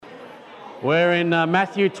We're in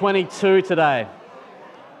Matthew 22 today.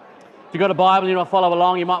 If you've got a Bible and you want to follow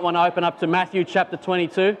along, you might want to open up to Matthew chapter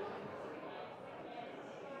 22.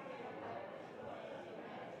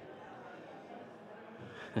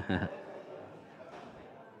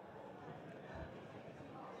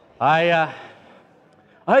 I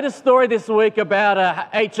heard a story this week about a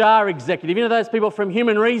HR executive. You know those people from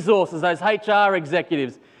human resources, those HR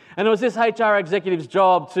executives. And it was this HR executive's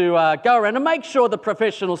job to go around and make sure the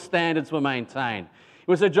professional standards were maintained. It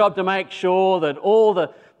was her job to make sure that all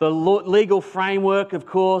the legal framework, of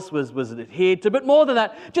course, was adhered to. But more than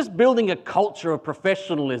that, just building a culture of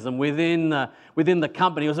professionalism within the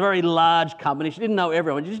company. It was a very large company. She didn't know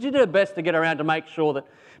everyone. She did her best to get around to make sure that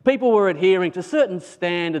people were adhering to certain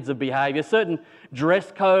standards of behaviour, certain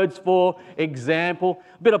dress codes, for example.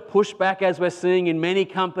 A bit of pushback, as we're seeing in many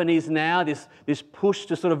companies now. This push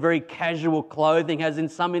to sort of very casual clothing has in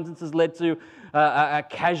some instances led to a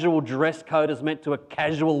casual dress code as meant to a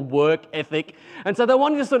casual work ethic. And so they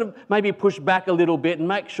wanted to sort of maybe push back a little bit and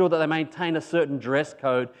make sure that they maintain a certain dress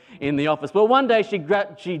code in the office. Well, one day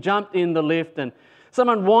she jumped in the lift and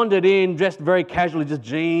someone wandered in dressed very casually, just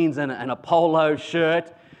jeans and a polo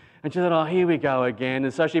shirt. And she said, "Oh, here we go again."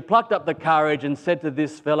 And so she plucked up the courage and said to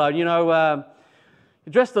this fellow, "You're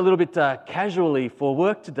dressed a little bit casually for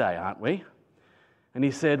work today, aren't we?" And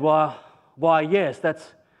he said, why, yes,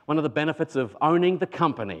 that's one of the benefits of owning the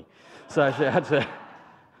company. So she had to...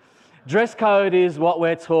 Dress code is what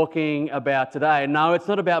we're talking about today. No, it's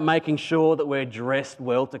not about making sure that we're dressed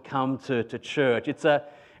well to come to church. It's a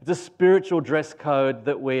spiritual dress code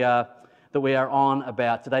that we are on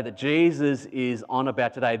about today, that Jesus is on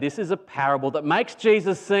about today. This is a parable that makes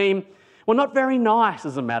Jesus seem, well, not very nice,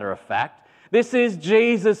 as a matter of fact. This is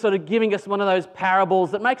Jesus sort of giving us one of those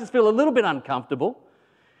parables that makes us feel a little bit uncomfortable.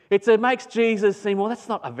 It makes Jesus seem, well, that's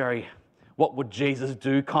not a very what would Jesus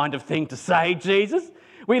do kind of thing to say, Jesus.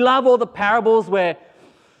 We love all the parables where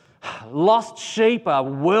lost sheep are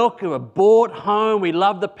welcome, are brought home. We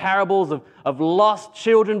love the parables of lost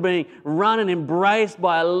children being run and embraced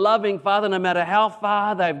by a loving father no matter how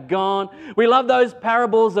far they've gone. We love those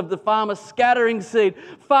parables of the farmer scattering seed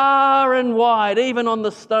far and wide, even on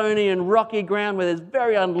the stony and rocky ground where it's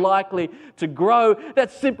very unlikely to grow.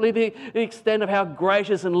 That's simply the extent of how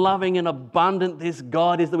gracious and loving and abundant this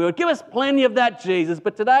God is that we would give us plenty of that, Jesus.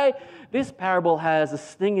 But today, this parable has a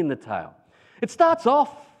sting in the tail. It starts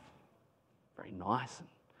off very nice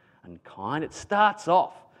and kind. It starts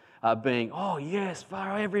off being, oh yes,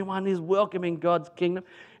 far everyone is welcome in God's kingdom.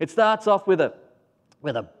 It starts off with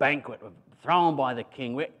a banquet thrown by the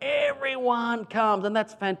king where everyone comes, and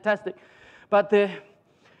that's fantastic. But there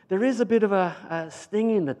is a bit of a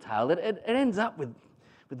sting in the tail. It ends up with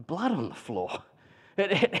blood on the floor.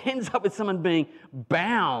 It ends up with someone being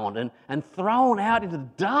bound and thrown out into the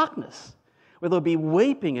darkness where there'll be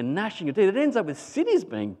weeping and gnashing of teeth. It ends up with cities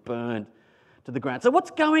being burned to the ground. So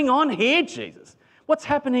what's going on here, Jesus? What's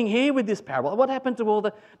happening here with this parable? What happened to all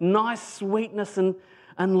the nice sweetness and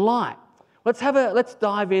light? Let's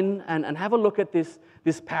dive in and have a look at this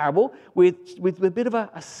parable with a bit of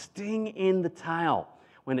a sting in the tail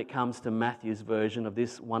when it comes to Matthew's version of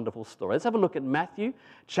this wonderful story. Let's have a look at Matthew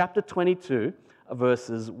chapter 22,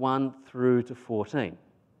 verses 1 through to 14.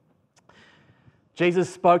 Jesus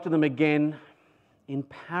spoke to them again in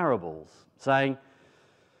parables, saying,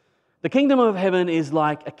 "The kingdom of heaven is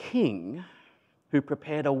like a king who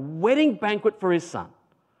prepared a wedding banquet for his son.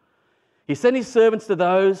 He sent his servants to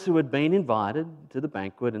those who had been invited to the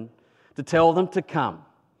banquet and to tell them to come,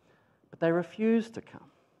 but they refused to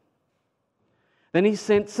come. Then he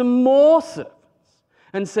sent some more servants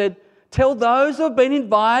and said, 'Tell those who have been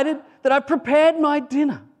invited that I've prepared my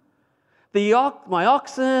dinner. My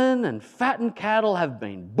oxen and fattened cattle have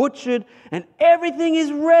been butchered and everything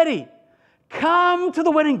is ready. Come to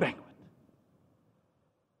the wedding banquet.'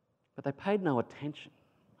 But they paid no attention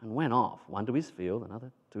and went off, one to his field,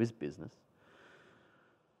 another to his business.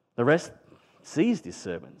 The rest seized his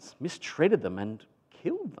servants, mistreated them, and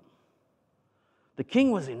killed them. The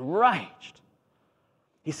king was enraged.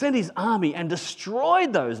 He sent his army and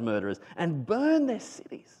destroyed those murderers and burned their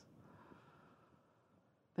cities.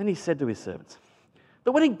 Then he said to his servants,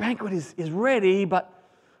 'The wedding banquet is ready, but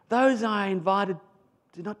those I invited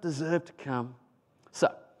do not deserve to come.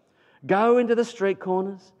 So go into the street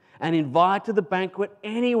corners and invite to the banquet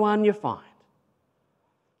anyone you find.'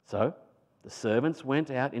 So the servants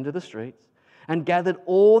went out into the streets and gathered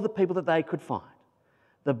all the people that they could find,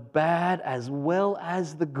 the bad as well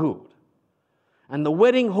as the good. And the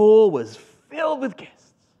wedding hall was filled with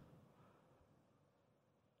guests.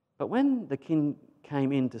 But when the king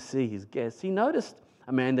came in to see his guests, he noticed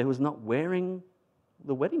a man there who was not wearing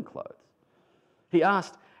the wedding clothes. He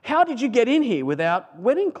asked, "How did you get in here without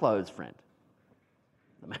wedding clothes, friend?"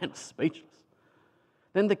 The man was speechless.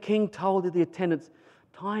 Then the king told the attendants,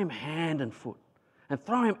 "Tie him hand and foot and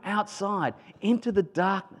throw him outside into the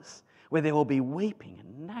darkness where there will be weeping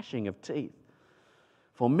and gnashing of teeth.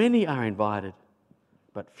 For many are invited,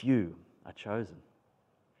 but few are chosen."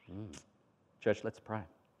 Church, let's pray.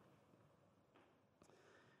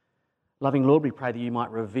 Loving Lord, we pray that you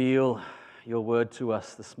might reveal your word to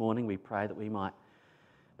us this morning. We pray that we might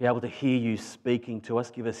be able to hear you speaking to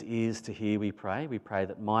us. Give us ears to hear, we pray. We pray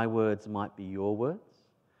that my words might be your words.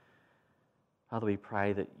 Father, we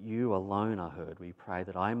pray that you alone are heard. We pray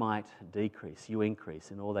that I might decrease, you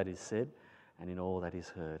increase in all that is said and in all that is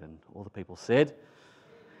heard. And all the people said,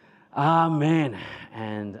 Amen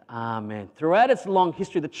and amen. Throughout its long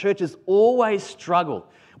history, the church has always struggled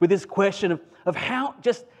with this question of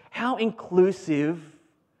how inclusive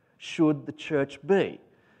should the church be?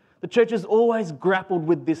 The church has always grappled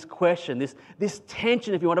with this question, this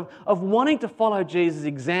tension, if you want, of wanting to follow Jesus'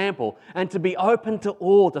 example and to be open to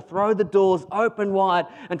all, to throw the doors open wide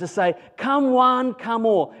and to say, come one, come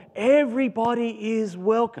all. Everybody is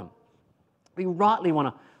welcome. We rightly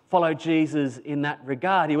want to follow Jesus in that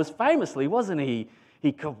regard. He was famously, wasn't he?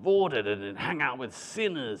 He cavorted and hung out with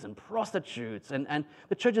sinners and prostitutes. And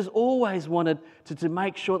the church has always wanted to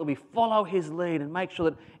make sure that we follow his lead and make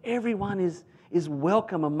sure that everyone is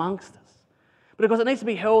welcome amongst us. But of course, it needs to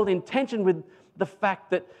be held in tension with the fact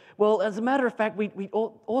that, well, as a matter of fact, we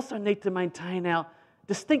also need to maintain our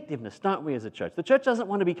distinctiveness, don't we, as a church? The church doesn't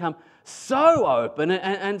want to become so open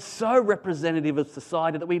and so representative of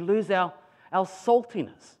society that we lose our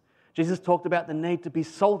saltiness. Jesus talked about the need to be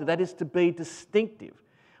salty, that is to be distinctive.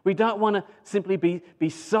 We don't want to simply be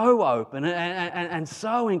so open and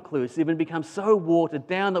so inclusive and become so watered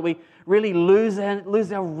down that we really lose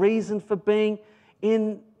our reason for being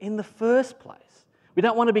in the first place. We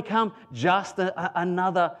don't want to become just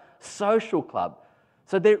another social club.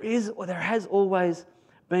 So there has always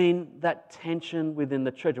been that tension within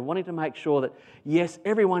the church of wanting to make sure that, yes,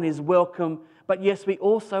 everyone is welcome, but yes, we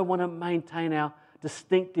also want to maintain our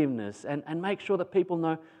distinctiveness and make sure that people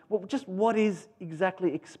know just what is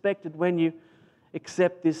exactly expected when you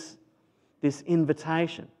accept this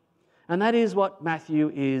invitation. And that is what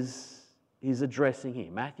Matthew is addressing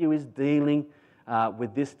here. Matthew is dealing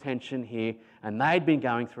with this tension here, and they'd been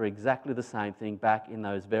going through exactly the same thing back in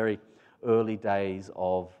those very early days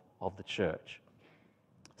of the church.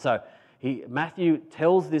 So Matthew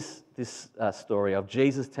tells this story of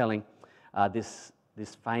Jesus telling this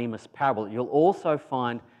famous parable. You'll also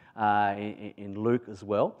find in Luke as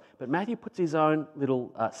well. But Matthew puts his own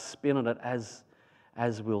little spin on it, as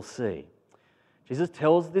we'll see. Jesus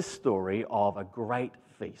tells this story of a great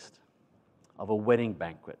feast, of a wedding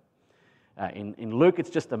banquet. In Luke, it's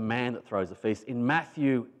just a man that throws a feast. In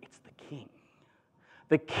Matthew, it's the king.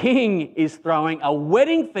 The king is throwing a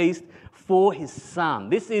wedding feast for his son.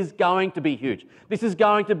 This is going to be huge. This is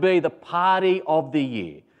going to be the party of the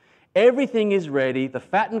year. Everything is ready. The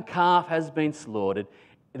fattened calf has been slaughtered.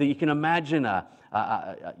 You can imagine a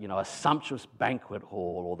sumptuous banquet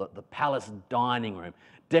hall or the palace dining room,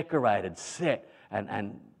 decorated, set,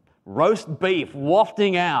 and roast beef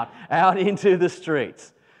wafting out into the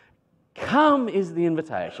streets. Come is the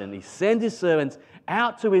invitation. He sends his servants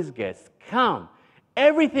out to his guests. Come.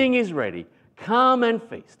 Everything is ready. Come and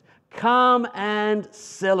feast. Come and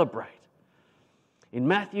celebrate. In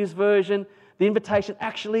Matthew's version, the invitation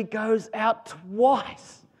actually goes out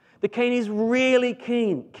twice. The king is really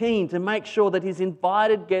keen to make sure that his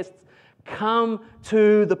invited guests come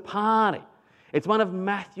to the party. It's one of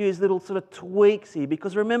Matthew's little sort of tweaks here,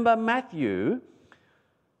 because remember, Matthew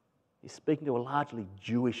is speaking to a largely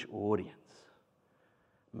Jewish audience.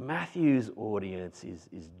 Matthew's audience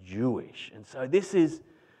is Jewish, and so this is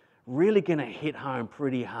really going to hit home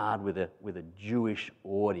pretty hard with a Jewish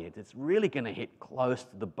audience. It's really going to hit close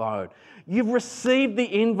to the bone. You've received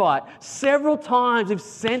the invite. Several times we've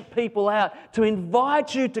sent people out to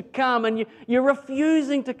invite you to come, and you're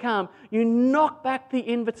refusing to come. You knock back the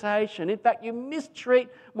invitation. In fact, you mistreat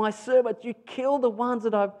my servants. You kill the ones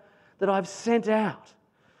that I've sent out.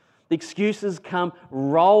 The excuses come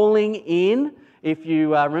rolling in. If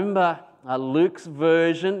you remember Luke's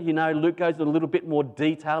version, Luke goes into a little bit more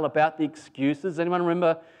detail about the excuses. Anyone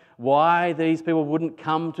remember why these people wouldn't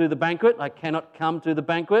come to the banquet? I cannot come to the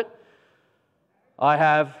banquet. I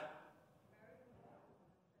have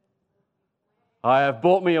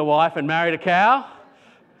bought me a wife and married a cow.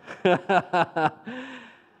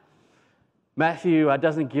 Matthew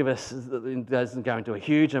doesn't go into a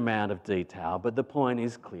huge amount of detail, but the point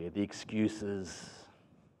is clear. The excuses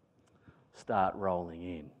start rolling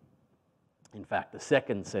in. In fact, the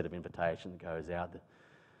second set of invitation goes out, the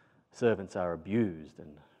servants are abused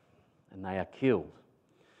and they are killed.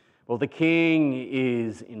 Well, the king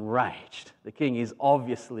is enraged. The king is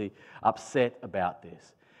obviously upset about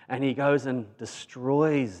this. And he goes and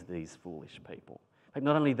destroys these foolish people. In fact,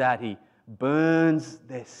 not only that, he burns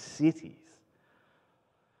their cities.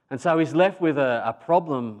 And so he's left with a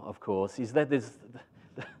problem, of course, is that there's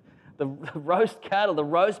the roast cattle, the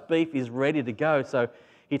roast beef is ready to go. So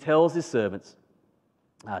he tells his servants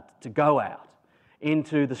to go out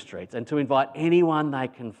into the streets and to invite anyone they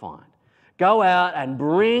can find. Go out and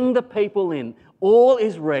bring the people in. All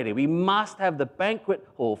is ready. We must have the banquet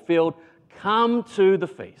hall filled. Come to the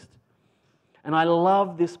feast. And I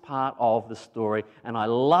love this part of the story, and I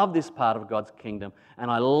love this part of God's kingdom,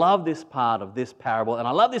 and I love this part of this parable, and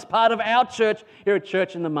I love this part of our church here at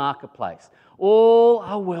Church in the Marketplace. All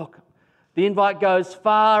are welcome. The invite goes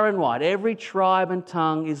far and wide. Every tribe and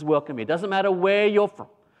tongue is welcome here. It doesn't matter where you're from.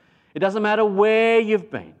 It doesn't matter where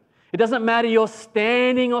you've been. It doesn't matter your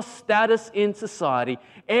standing or status in society.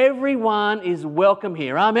 Everyone is welcome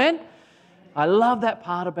here. Amen? I love that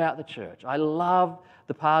part about the church. I love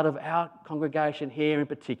the part of our congregation here in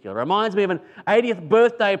particular. It reminds me of an 80th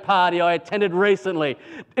birthday party I attended recently.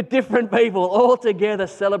 Different people all together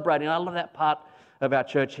celebrating. I love that part of our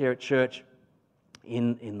church here at Church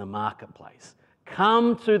in the Marketplace.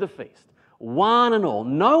 Come to the feast, one and all.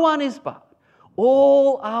 No one is barred.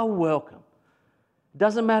 All are welcome.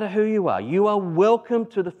 Doesn't matter who you are welcome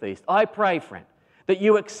to the feast. I pray, friend, that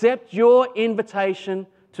you accept your invitation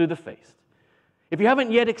to the feast. If you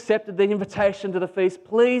haven't yet accepted the invitation to the feast,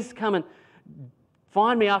 please come and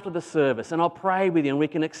find me after the service and I'll pray with you and we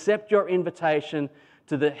can accept your invitation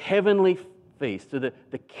to the heavenly feast, to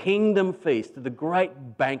the kingdom feast, to the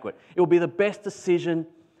great banquet. It will be the best decision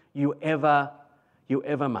you ever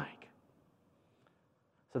make.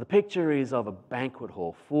 So the picture is of a banquet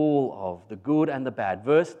hall full of the good and the bad.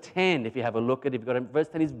 Verse 10, if you have a look at it, verse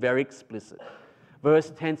 10 is very explicit.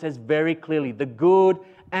 Verse 10 says very clearly, the good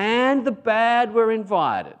and the bad were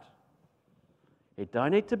invited. You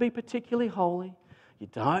don't need to be particularly holy. You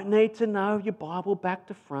don't need to know your Bible back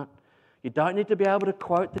to front. You don't need to be able to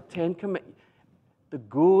quote the 10 Commandments. The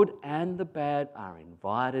good and the bad are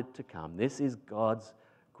invited to come. This is God's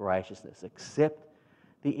graciousness. Accept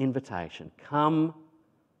the invitation. Come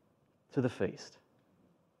to the feast.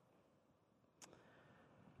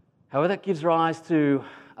 However, that gives rise to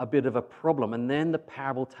a bit of a problem, and then the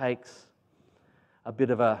parable takes a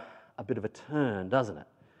bit of a turn, doesn't it?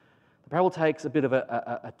 The parable takes a bit of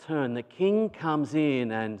a turn. The king comes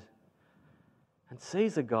in and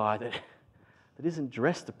sees a guy that isn't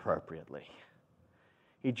dressed appropriately.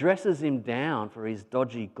 He dresses him down for his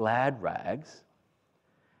dodgy glad rags,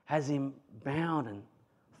 has him bound and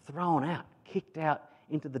thrown out, kicked out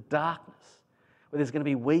into the darkness where there's going to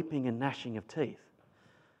be weeping and gnashing of teeth.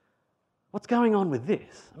 What's going on with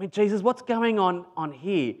this? I mean, Jesus, what's going on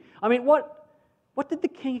here? I mean, what did the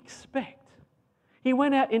king expect? He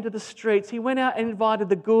went out into the streets. He went out and invited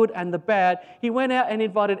the good and the bad. He went out and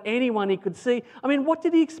invited anyone he could see. I mean, what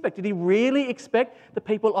did he expect? Did he really expect the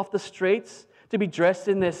people off the streets to be dressed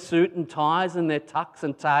in their suit and ties and their tucks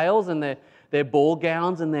and tails and their ball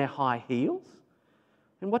gowns and their high heels?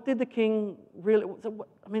 And what did the king really...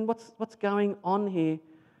 I mean, what's going on here?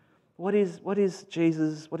 What is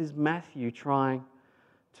Jesus, what is Matthew trying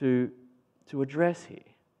to address here?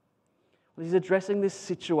 Well, he's addressing this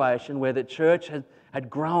situation where the church had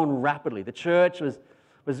grown rapidly. The church was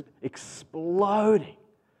exploding.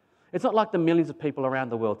 It's not like the millions of people around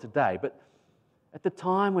the world today, but at the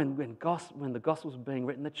time when the Gospels were being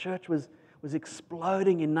written, the church was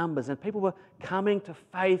exploding in numbers and people were coming to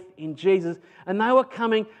faith in Jesus, and they were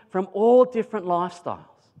coming from all different lifestyles.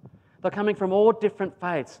 They're coming from all different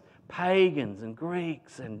faiths, pagans and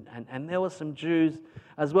Greeks, and there were some Jews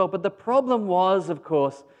as well. But the problem was, of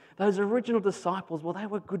course, those original disciples, well, they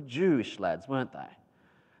were good Jewish lads, weren't they?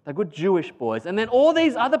 They're good Jewish boys. And then all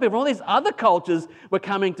these other people, all these other cultures were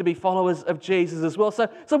coming to be followers of Jesus as well. So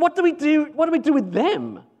what do we do? What do we do with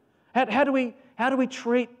them? How do we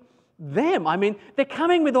treat them? I mean, they're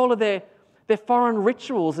coming with all of their foreign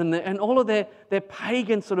rituals and all of their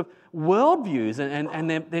pagan sort of worldviews and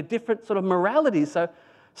their different sort of moralities.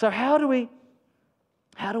 So how do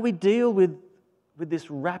we deal with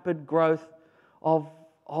this rapid growth of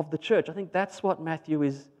the church? I think that's what Matthew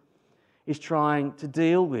is trying to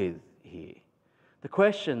deal with here.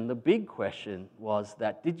 The big question was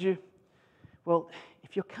that if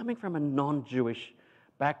you're coming from a non-Jewish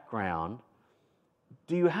background,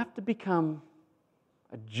 do you have to become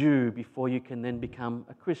a Jew before you can then become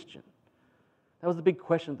a Christian? That was the big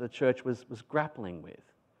question that the church was grappling with.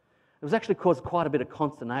 It was actually caused quite a bit of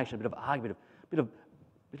consternation, a bit of argument, a bit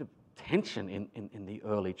of tension in the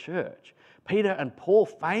early church. Peter and Paul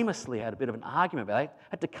famously had a bit of an argument about it. They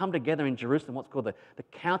had to come together in Jerusalem, what's called the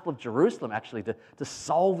Council of Jerusalem, actually, to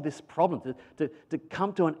solve this problem, to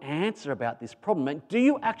come to an answer about this problem. And do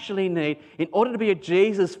you actually need, in order to be a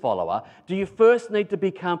Jesus follower, do you first need to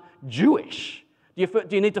become Jewish? Do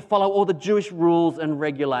you need to follow all the Jewish rules and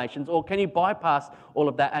regulations, or can you bypass all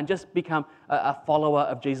of that and just become a follower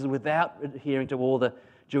of Jesus without adhering to all the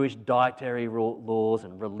Jewish dietary laws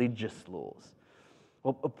and religious laws?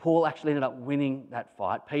 Well, Paul actually ended up winning that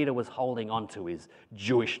fight. Peter was holding on to his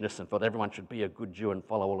Jewishness and thought everyone should be a good Jew and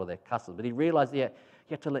follow all of their customs. But he realized he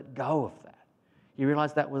had to let go of that. He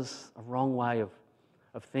realized that was a wrong way of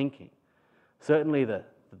thinking. Certainly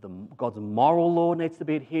God's moral law needs to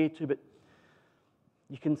be adhered to, but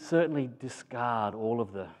you can certainly discard all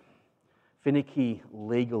of the finicky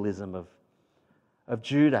legalism of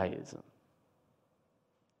Judaism.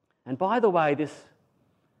 And by the way,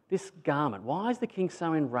 this garment, why is the king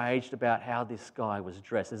so enraged about how this guy was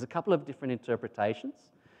dressed? There's a couple of different interpretations,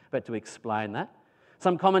 but to explain that.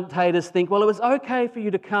 Some commentators think, well, it was okay for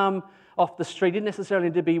you to come off the street. You didn't necessarily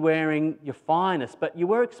need to be wearing your finest, but you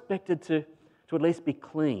were expected to at least be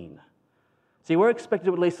clean. So you were expected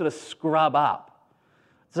to at least sort of scrub up.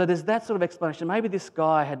 So there's that sort of explanation. Maybe this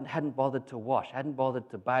guy hadn't bothered to wash, hadn't bothered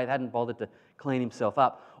to bathe, hadn't bothered to clean himself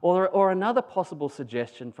up. Or another possible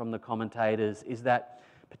suggestion from the commentators is that,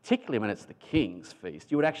 particularly when it's the king's feast,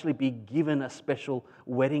 you would actually be given a special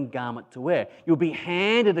wedding garment to wear. You'll be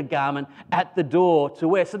handed a garment at the door to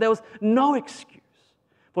wear. So there was no excuse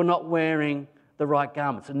for not wearing the right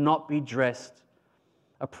garments and not be dressed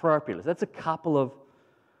appropriately. So that's a couple of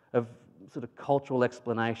sort of cultural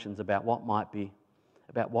explanations about what might be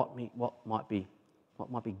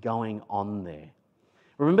going on there.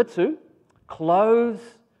 Remember too, clothes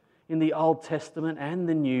in the Old Testament and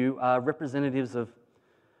the New are representatives of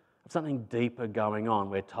something deeper going on.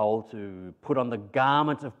 We're told to put on the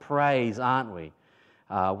garment of praise, aren't we?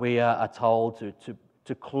 We are told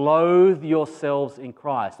to clothe yourselves in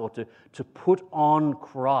Christ, or to put on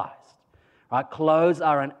Christ. Right? Clothes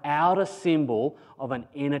are an outer symbol of an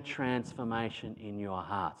inner transformation in your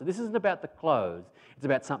heart. So this isn't about the clothes, it's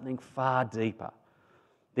about something far deeper.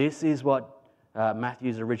 This is what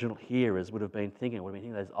Matthew's original hearers would have been thinking. Would have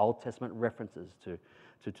been thinking those Old Testament references to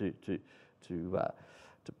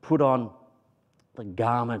put on the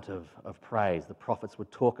garment of praise. The prophets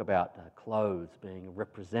would talk about clothes being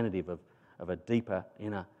representative of a deeper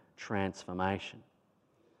inner transformation.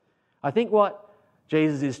 I think what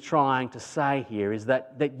Jesus is trying to say here is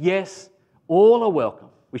that yes, all are welcome.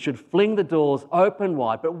 We should fling the doors open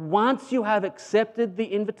wide. But once you have accepted the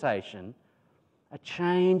invitation, a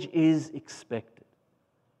change is expected.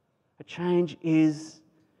 A change is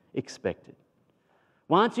expected.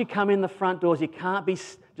 Once you come in the front doors, you can't be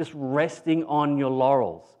just resting on your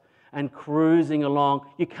laurels and cruising along.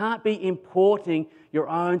 You can't be importing your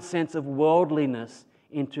own sense of worldliness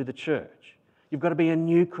into the church. You've got to be a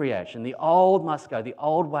new creation. The old must go. The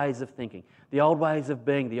old ways of thinking, the old ways of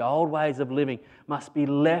being, the old ways of living must be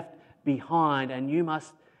left behind, and you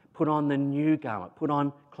must put on the new garment.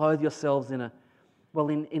 Clothe yourselves in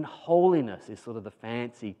holiness is sort of the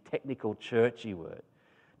fancy, technical, churchy word.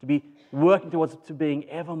 To be working towards to being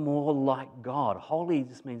ever more like God. Holy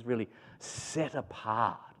just means really set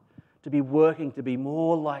apart. To be working to be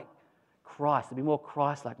more like Christ, to be more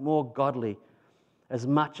Christ-like, more godly, as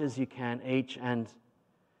much as you can each and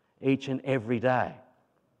every day.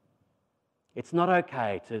 It's not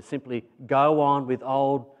okay to simply go on with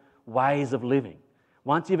old ways of living.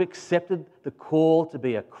 Once you've accepted the call to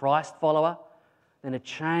be a Christ follower, then a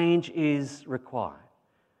change is required.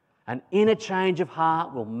 An inner change of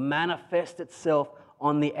heart will manifest itself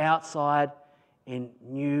on the outside in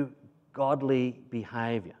new godly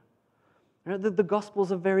behaviour. You know, the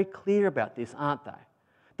Gospels are very clear about this, aren't they?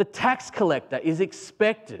 The tax collector is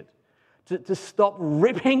expected to stop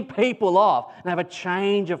ripping people off and have a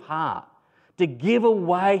change of heart, to give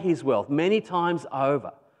away his wealth many times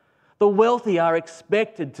over. The wealthy are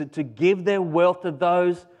expected to give their wealth to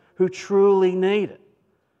those who truly need it.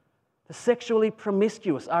 The sexually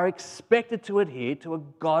promiscuous are expected to adhere to a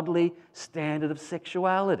godly standard of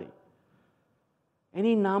sexuality.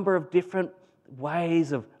 Any number of different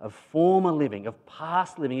ways of former living, of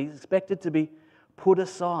past living, is expected to be put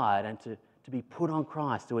aside and to be put on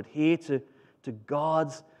Christ, to adhere to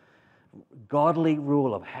God's godly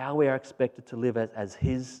rule of how we are expected to live as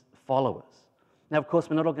His followers. Now, of course,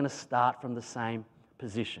 we're not all going to start from the same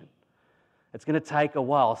position. It's going to take a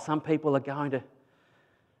while. Some people are going to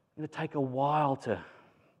take a while to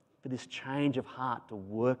for this change of heart to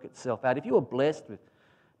work itself out. If you were blessed with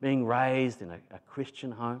being raised in a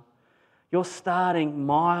Christian home, you're starting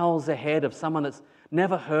miles ahead of someone that's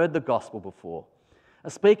never heard the gospel before.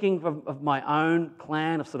 Speaking of my own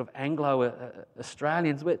clan of sort of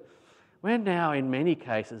Anglo-Australians, we're now in many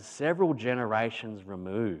cases several generations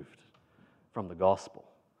removed from the gospel.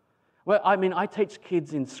 Well, I mean, I teach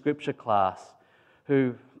kids in scripture class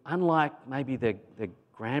who, unlike maybe their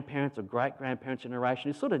grandparents or great-grandparents'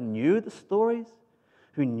 generation, who sort of knew the stories,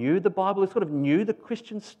 who knew the Bible, who sort of knew the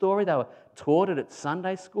Christian story. They were taught it at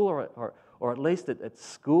Sunday school or at least at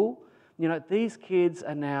school. You know, these kids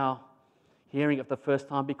are now hearing it for the first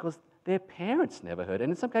time because their parents never heard it.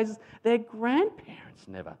 And in some cases, their grandparents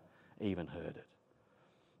never even heard it.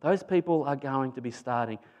 Those people are going to be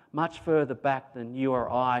starting much further back than you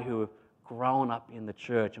or I, who have grown up in the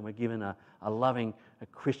church and were given a loving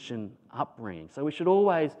Christian upbringing. So we should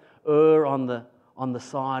always err on the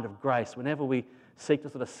side of grace whenever we seek to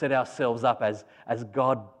sort of set ourselves up as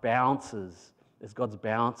God's bouncers,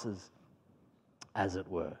 as it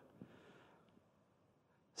were.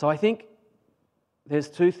 So I think there's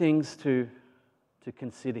two things to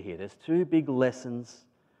consider here. There's two big lessons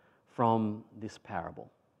from this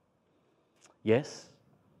parable. Yes,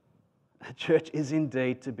 the church is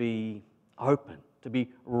indeed to be open, to be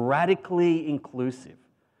radically inclusive.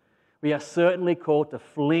 We are certainly called to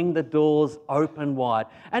fling the doors open wide.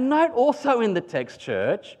 And note also in the text,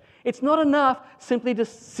 church, it's not enough simply to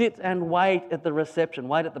sit and wait at the reception,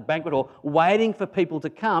 wait at the banquet hall, waiting for people to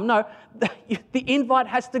come. No, the invite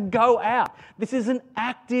has to go out. This is an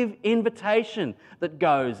active invitation that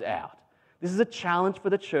goes out. This is a challenge for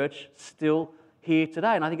the church still here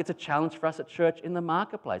today. And I think it's a challenge for us at church in the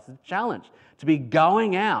marketplace. It's a challenge to be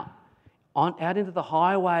going out into the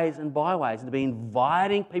highways and byways, and to be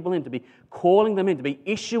inviting people in, to be calling them in, to be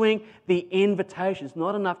issuing the invitation. It's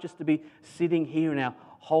not enough just to be sitting here in our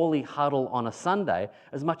holy huddle on a Sunday.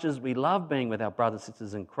 As much as we love being with our brothers and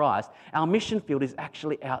sisters in Christ, our mission field is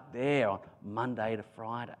actually out there on Monday to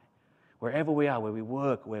Friday. Wherever we are, where we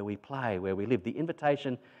work, where we play, where we live, the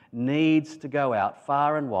invitation needs to go out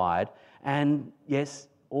far and wide. And yes,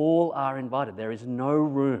 all are invited. There is no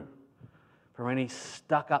room for any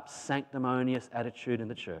stuck-up, sanctimonious attitude in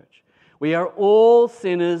the church. We are all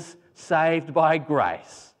sinners saved by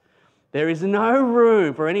grace. There is no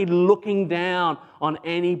room for any looking down on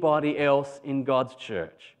anybody else in God's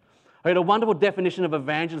church. I heard a wonderful definition of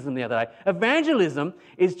evangelism the other day. Evangelism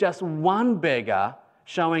is just one beggar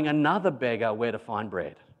showing another beggar where to find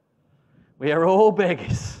bread. We are all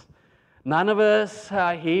beggars. None of us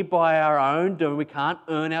are here by our own doing. We can't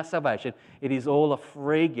earn our salvation. It is all a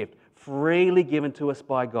free gift, freely given to us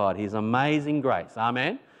by God, His amazing grace.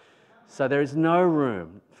 Amen? So there is no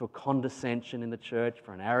room for condescension in the church,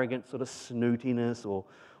 for an arrogant sort of snootiness or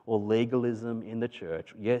legalism in the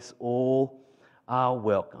church. Yes, all are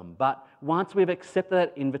welcome. But once we've accepted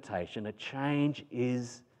that invitation, a change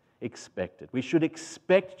is expected. We should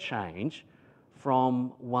expect change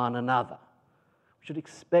from one another. We should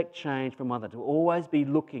expect change from one another, to always be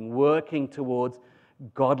working towards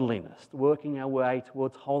godliness, working our way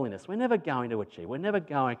towards holiness. We're never going to achieve, we're never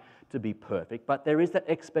going to be perfect, but there is that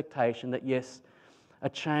expectation that yes, a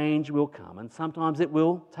change will come, and sometimes it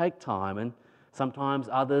will take time, and sometimes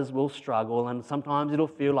others will struggle, and sometimes it'll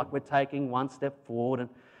feel like we're taking one step forward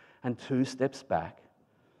and two steps back.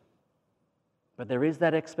 But there is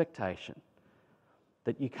that expectation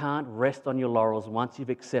that you can't rest on your laurels once you've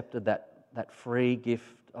accepted that free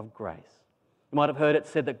gift of grace. You might have heard it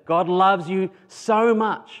said that God loves you so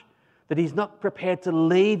much that He's not prepared to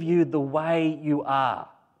leave you the way you are.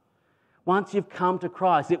 Once you've come to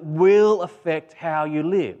Christ, it will affect how you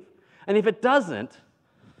live. And if it doesn't,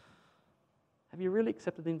 have you really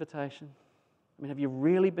accepted the invitation? I mean, have you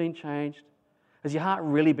really been changed? Has your heart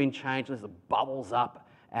really been changed as it bubbles up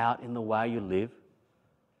out in the way you live?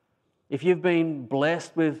 If you've been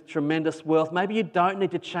blessed with tremendous wealth, maybe you don't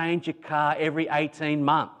need to change your car every 18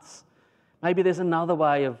 months. Maybe there's another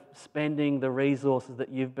way of spending the resources that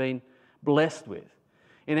you've been blessed with.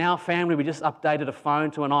 In our family, we just updated a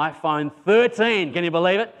phone to an iPhone 13. Can you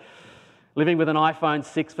believe it? Living with an iPhone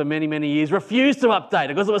 6 for many, many years, refused to update it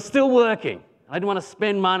because it was still working. I didn't want to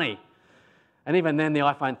spend money. And even then, the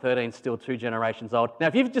iPhone 13 is still 2 generations old. Now,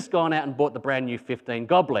 if you've just gone out and bought the brand new 15,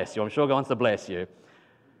 God bless you. I'm sure God wants to bless you.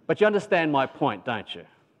 But you understand my point, don't you?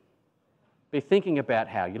 Be thinking about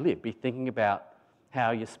how you live. Be thinking about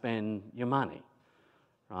how you spend your money,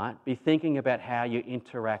 right? Be thinking about how you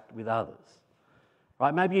interact with others,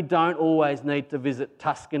 right? Maybe you don't always need to visit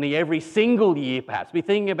Tuscany every single year, perhaps. Be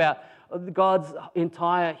thinking about God's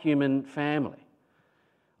entire human family.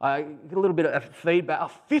 I get a little bit of feedback.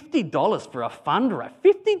 Oh, $50 for a fundraiser.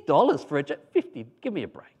 $50 for a jet. Give me a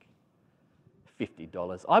break.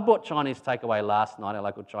 $50. I bought Chinese takeaway last night, our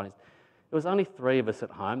local Chinese. There was only 3 of us at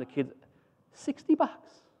home. The kids, $60.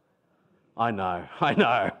 I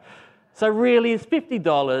know. So really, is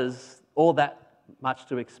 $50 all that much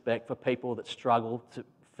to expect for people that struggle to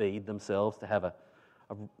feed themselves, to have a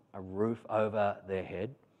roof over their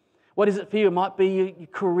head? What is it for you? It might be your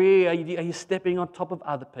career. Are you stepping on top of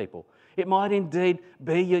other people? It might indeed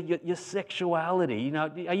be your sexuality.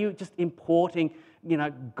 Are you just importing,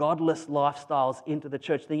 godless lifestyles into the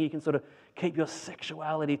church, thinking you can sort of keep your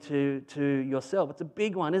sexuality to yourself? It's a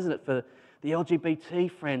big one, isn't it, for the LGBT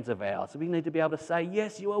friends of ours? So we need to be able to say,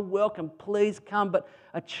 yes, you are welcome, please come, but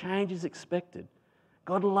a change is expected.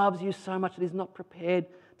 God loves you so much that He's not prepared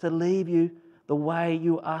to leave you the way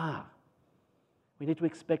you are. We need to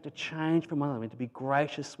expect a change from one another. We need to be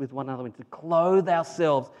gracious with one another. We need to clothe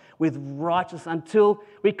ourselves with righteousness until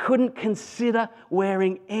we couldn't consider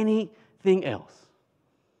wearing anything else.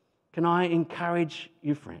 Can I encourage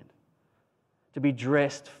you, friend, to be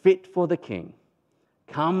dressed fit for the King?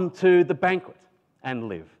 Come to the banquet and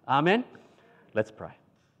live. Amen? Let's pray.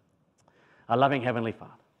 Our loving Heavenly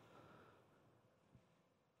Father,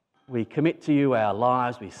 we commit to you our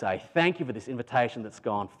lives. We say thank you for this invitation that's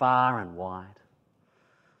gone far and wide.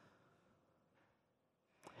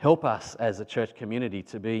 Help us as a church community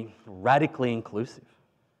to be radically inclusive.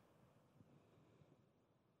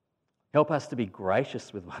 Help us to be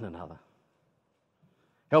gracious with one another.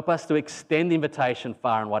 Help us to extend the invitation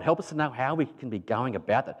far and wide. Help us to know how we can be going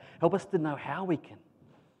about that. Help us to know how we can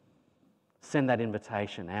send that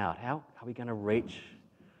invitation out. How are we going to reach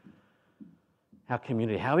our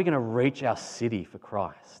community? How are we going to reach our city for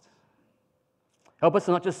Christ? Help us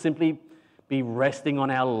to not just simply be resting on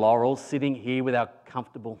our laurels, sitting here with our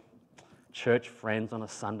comfortable church friends on a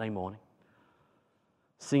Sunday morning,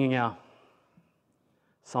 singing our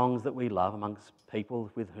songs that we love amongst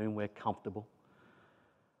people with whom we're comfortable.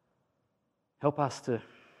 Help us to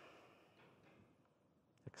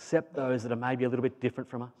accept those that are maybe a little bit different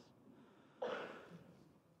from us.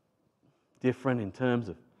 Different in terms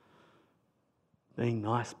of being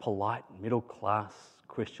nice, polite, middle-class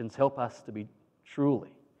Christians. Help us to be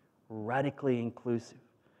truly radically inclusive,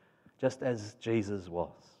 just as Jesus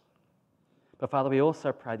was. But Father, we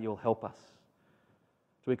also pray that you'll help us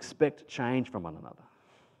to expect change from one another.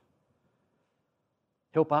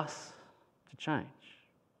 Help us to change.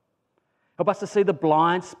 Help us to see the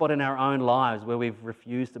blind spot in our own lives where we've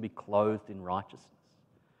refused to be clothed in righteousness,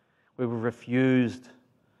 where we've refused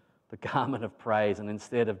the garment of praise and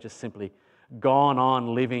instead have just simply gone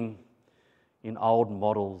on living in old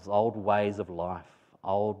models, old ways of life,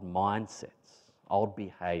 old mindsets, old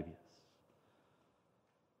behaviours.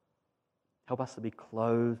 Help us to be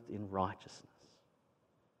clothed in righteousness.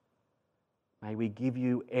 May we give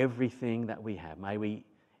you everything that we have. May we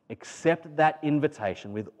accept that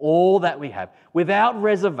invitation with all that we have, without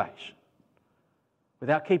reservation,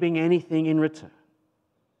 without keeping anything in return.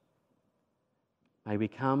 May we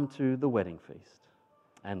come to the wedding feast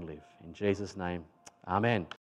and live. In Jesus' name, amen.